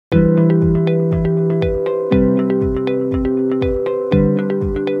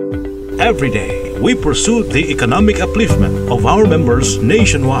Every day, we pursue the economic upliftment of our members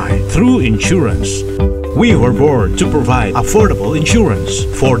nationwide through insurance. We were born to provide affordable insurance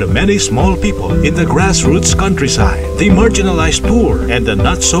for the many small people in the grassroots countryside, the marginalized poor and the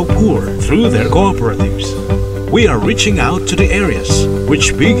not-so-poor through their cooperatives. We are reaching out to the areas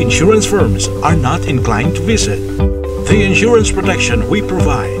which big insurance firms are not inclined to visit. The insurance protection we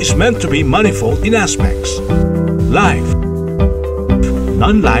provide is meant to be manifold in aspects: life,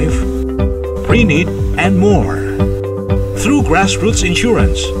 non-life, pre-need, and more. Through grassroots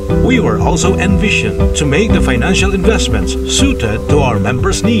insurance, we were also envisioned to make the financial investments suited to our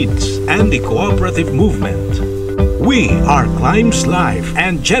members' needs and the cooperative movement. We are Climbs Life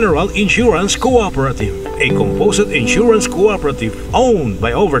and General Insurance Cooperative, a composite insurance cooperative owned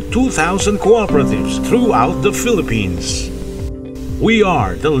by over 2,000 cooperatives throughout the Philippines. We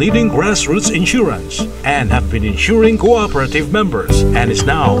are the leading grassroots insurance and have been insuring cooperative members and is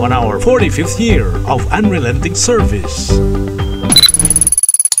now on our 45th year of unrelenting service.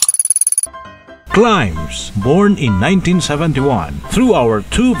 Climbs, born in 1971 through our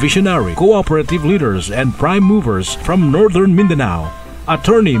two visionary cooperative leaders and prime movers from northern Mindanao,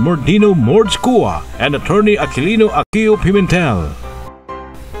 Attorney Mordino Mordscua and Attorney Aquilino Aquio Pimentel.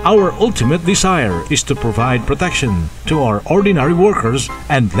 Our ultimate desire is to provide protection to our ordinary workers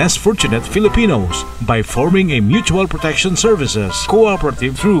and less fortunate Filipinos by forming a mutual protection services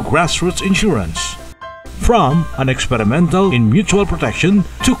cooperative through grassroots insurance. From an experimental in mutual protection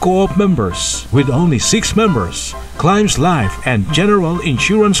to co-op members, with only 6 members, Climbs Life and General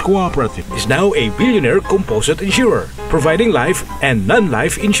Insurance Cooperative is now a billionaire composite insurer, providing life and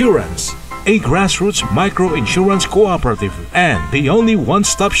non-life insurance. A grassroots micro-insurance cooperative and the only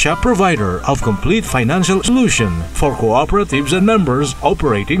one-stop shop provider of complete financial solution for cooperatives and members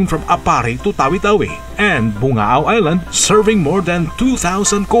operating from Apari to Tawi-Tawi and Bungao Island, serving more than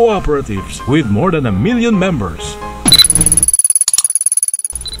 2,000 cooperatives with more than 1 million members.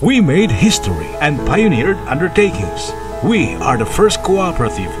 We made history and pioneered undertakings. We are the first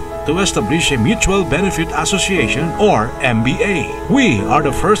cooperative to establish a Mutual Benefit Association or MBA. We are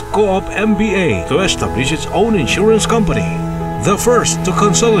the first co-op MBA to establish its own insurance company. The first to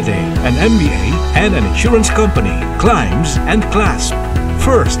consolidate an MBA and an insurance company, Climbs and Clasp.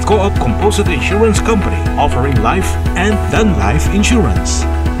 First co-op composite insurance company offering life and non-life insurance.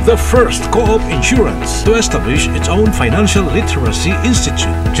 The first co-op insurance to establish its own Financial Literacy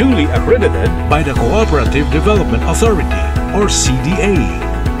Institute, duly accredited by the Cooperative Development Authority or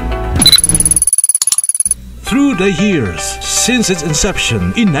CDA. Through the years since its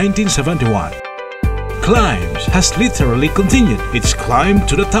inception in 1971, Climbs has literally continued its climb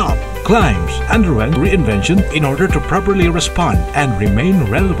to the top. Climbs underwent reinvention in order to properly respond and remain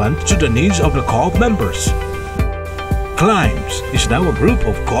relevant to the needs of the co-op members. Climbs is now a group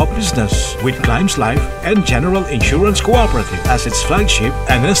of co-op business with Climbs Life and General Insurance Cooperative as its flagship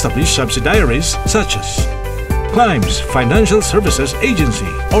and established subsidiaries such as Climbs Financial Services Agency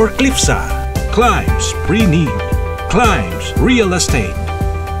or CLIFSA, Climbs Pre-Need, Climbs Real Estate,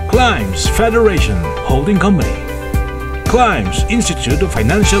 Climbs Federation Holding Company, Climbs Institute of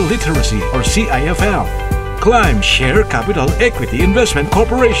Financial Literacy or CIFL, Climbs Share Capital Equity Investment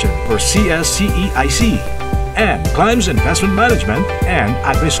Corporation or CSCEIC, and Climbs Investment Management and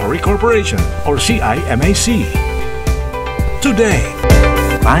Advisory Corporation or CIMAC. Today,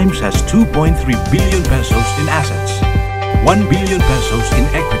 Climbs has 2.3 billion pesos in assets, 1 billion pesos in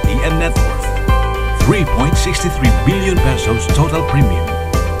equity and net worth, 3.63 billion pesos total premium,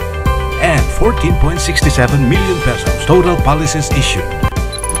 and 14.67 million pesos total policies issued.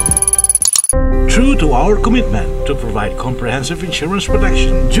 True to our commitment to provide comprehensive insurance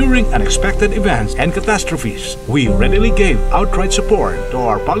protection during unexpected events and catastrophes, we readily gave outright support to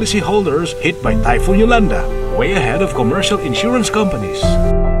our policyholders hit by Typhoon Yolanda, way ahead of commercial insurance companies.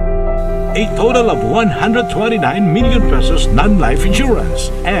 A total of 129 million pesos non-life insurance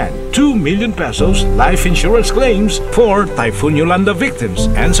and 2 million pesos life insurance claims for Typhoon Yolanda victims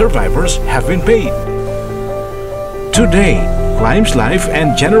and survivors have been paid. Today, Climbs Life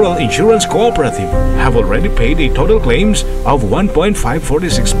and General Insurance Cooperative have already paid a total claims of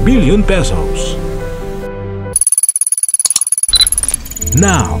 1.546 billion pesos.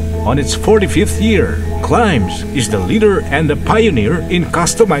 Now, on its 45th year, Climbs is the leader and the pioneer in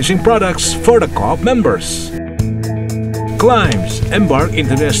customizing products for the co-op members. Climbs embarked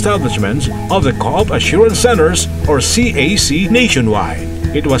into the establishment of the Co-op Assurance Centers or CAC nationwide.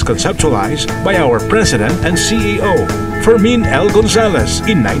 It was conceptualized by our President and CEO, Fermin L. Gonzalez,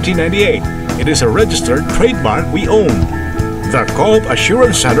 in 1998. It is a registered trademark we own. The Co-op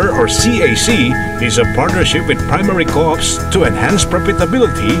Assurance Center, or CAC, is a partnership with primary co-ops to enhance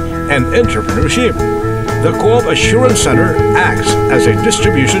profitability and entrepreneurship. The Co-op Assurance Center acts as a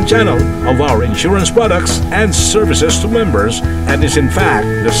distribution channel of our insurance products and services to members and is in fact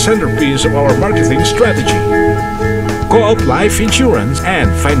the centerpiece of our marketing strategy. Co-op Life Insurance and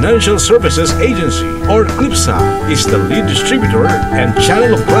Financial Services Agency, or CLIPSA, is the lead distributor and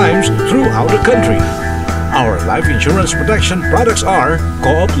channel of claims throughout the country. Our life insurance protection products are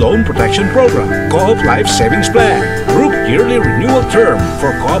Co-op Loan Protection Program, Co-op Life Savings Plan, Group Yearly Renewal Term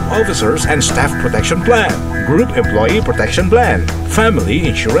for Co-op Officers and Staff Protection Plan, Group Employee Protection Plan, Family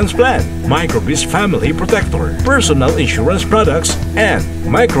Insurance Plan, Micro-Biz Family Protector, Personal Insurance Products, and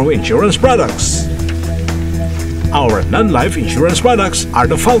Micro Insurance Products. Our non-life insurance products are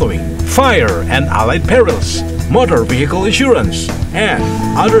the following: Fire and Allied Perils, Motor Vehicle Insurance, and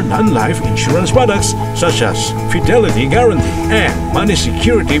other non-life insurance products such as Fidelity Guarantee and Money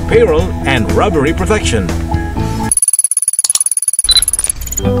Security Payroll and Robbery Protection.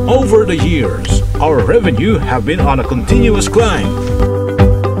 Over the years, our revenue have been on a continuous climb.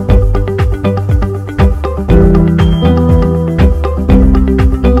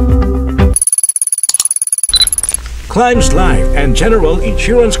 Climbs Life and General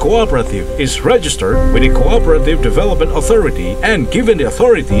Insurance Cooperative is registered with the Cooperative Development Authority and given the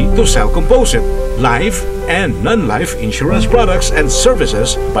authority to sell composite, life, and non-life insurance products and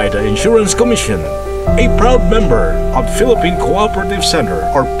services by the Insurance Commission. A proud member of Philippine Cooperative Center,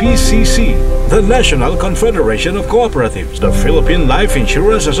 or PCC, the National Confederation of Cooperatives, the Philippine Life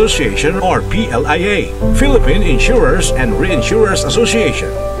Insurance Association, or PLIA, Philippine Insurers and Reinsurers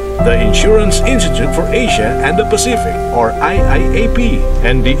Association, the Insurance Institute for Asia and the Pacific, or IIAP,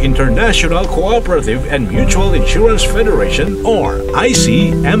 and the International Cooperative and Mutual Insurance Federation, or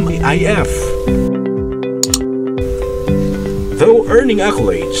ICMIF. Though earning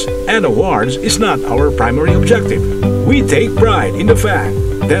accolades and awards is not our primary objective, we take pride in the fact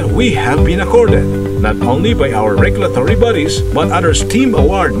that we have been accorded, not only by our regulatory bodies, but other STEAM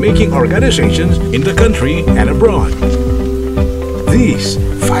award-making organizations in the country and abroad. These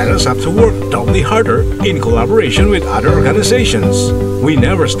fire us up to work doubly harder in collaboration with other organizations. We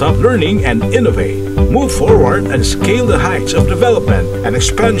never stop learning and innovate, move forward and scale the heights of development and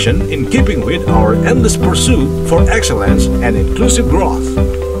expansion in keeping with our endless pursuit for excellence and inclusive growth.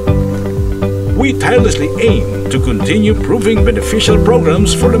 We tirelessly aim to continue proving beneficial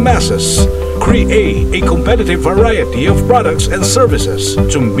programs for the masses, create a competitive variety of products and services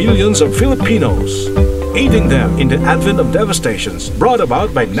to millions of Filipinos, aiding them in the advent of devastations brought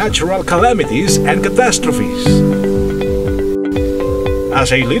about by natural calamities and catastrophes.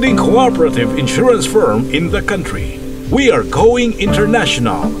 As a leading cooperative insurance firm in the country, we are going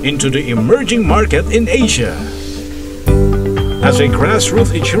international into the emerging market in Asia. As a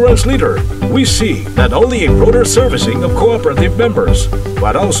grassroots insurance leader, we see not only a broader servicing of cooperative members,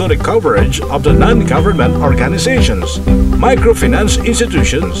 but also the coverage of the non-government organizations, microfinance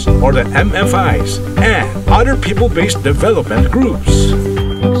institutions, or the MFIs, and other people-based development groups.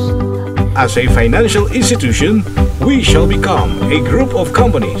 As a financial institution, we shall become a group of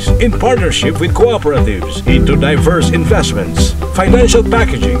companies in partnership with cooperatives into diverse investments, financial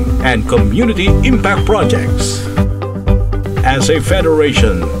packaging, and community impact projects. As a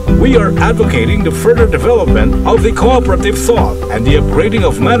federation, we are advocating the further development of the cooperative thought and the upgrading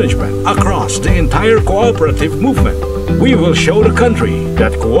of management across the entire cooperative movement. We will show the country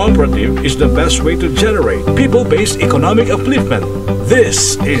that cooperative is the best way to generate people-based economic upliftment.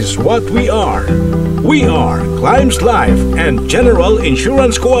 This is what we are. We are Climbs Life and General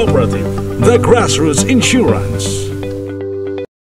Insurance Cooperative, the grassroots insurance.